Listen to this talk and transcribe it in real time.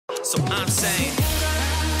So I'm saying,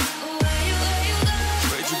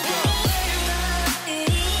 where'd you go?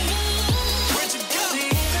 Where'd you go?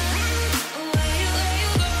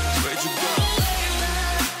 Where'd you go?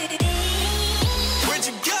 Where'd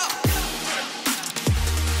you go?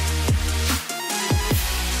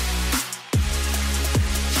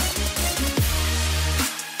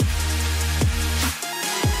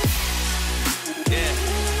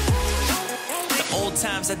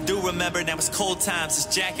 Times I do remember, now it's cold times, it's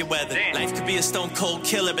jacket weather. Damn. Life could be a stone cold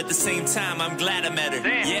killer, but at the same time, I'm glad I met her.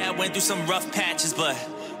 Damn. Yeah, I went through some rough patches, but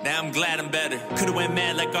now I'm glad I'm better. Could've went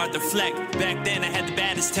mad like Arthur Fleck, back then I had the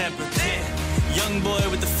baddest temper. Damn. Young boy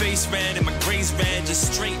with the face red and my grades red,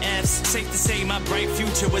 just straight F's. Safe to say my bright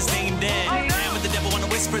future was named dead. Oh, no. Man, what the devil wanna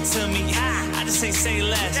whisper to me, I just say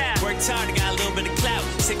less. Yeah. Worked hard, I got a little bit of clout.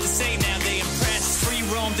 Safe to say now they impressed. Free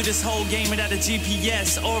roam through this whole game without a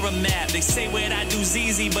GPS or a map. They say what I do's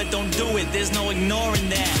easy, but don't do it, there's no ignoring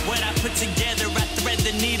that. What I put together, I thread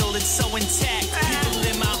the needle, it's so intact. People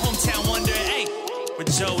in my hometown wonder, hey, where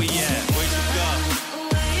Joey at?